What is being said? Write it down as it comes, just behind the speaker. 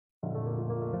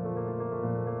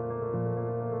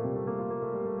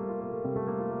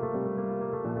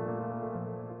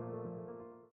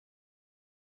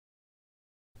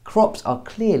Crops are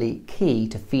clearly key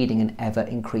to feeding an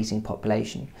ever-increasing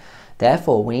population.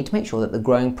 Therefore, we need to make sure that the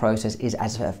growing process is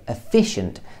as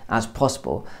efficient as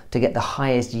possible to get the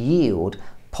highest yield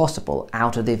possible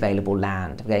out of the available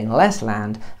land. We're getting less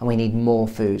land and we need more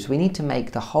food, so we need to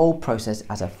make the whole process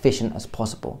as efficient as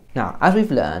possible. Now, as we've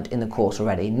learned in the course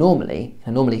already, normally,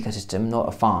 in a normal ecosystem, not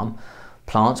a farm,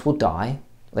 plants will die,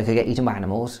 they could get eaten by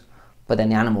animals, but then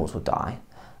the animals will die.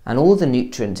 And all the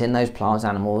nutrients in those plants and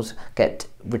animals get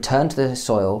returned to the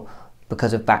soil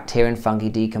because of bacteria and fungi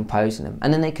decomposing them,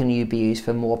 and then they can be used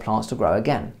for more plants to grow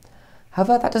again.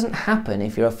 However, that doesn't happen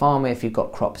if you're a farmer, if you've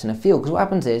got crops in a field, because what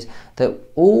happens is that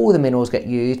all the minerals get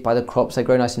used by the crops, they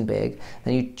grow nice and big,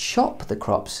 then you chop the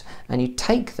crops and you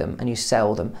take them and you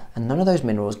sell them, and none of those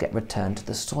minerals get returned to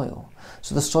the soil.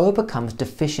 So the soil becomes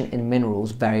deficient in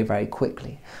minerals very, very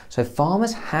quickly. So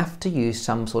farmers have to use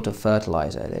some sort of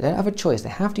fertiliser. They don't have a choice, they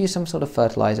have to use some sort of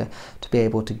fertiliser to be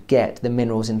able to get the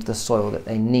minerals into the soil that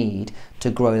they need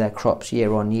to grow their crops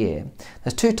year on year.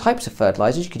 There's two types of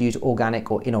fertilisers. You could use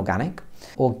organic or inorganic.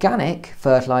 Organic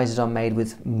fertilisers are made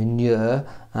with manure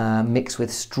mixed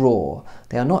with straw.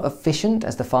 They are not efficient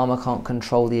as the farmer can't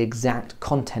control the exact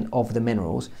content of the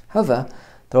minerals. However,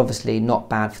 they're obviously not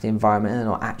bad for the environment and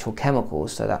they're not actual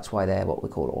chemicals, so that's why they're what we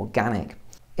call organic.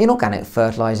 Inorganic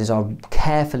fertilisers are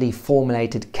carefully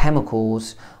formulated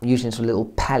chemicals, usually into little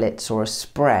pellets or a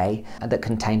spray, that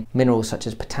contain minerals such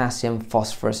as potassium,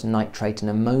 phosphorus, nitrate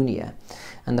and ammonia.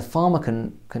 And the farmer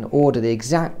can order the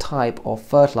exact type of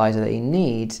fertiliser that he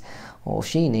needs or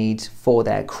she needs for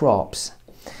their crops.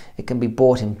 It can be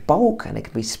bought in bulk and it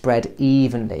can be spread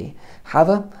evenly.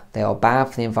 However, they are bad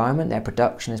for the environment, their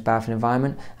production is bad for the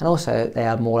environment, and also they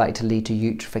are more likely to lead to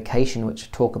eutrophication, which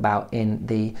we'll talk about in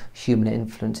the human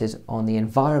influences on the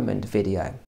environment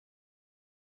video.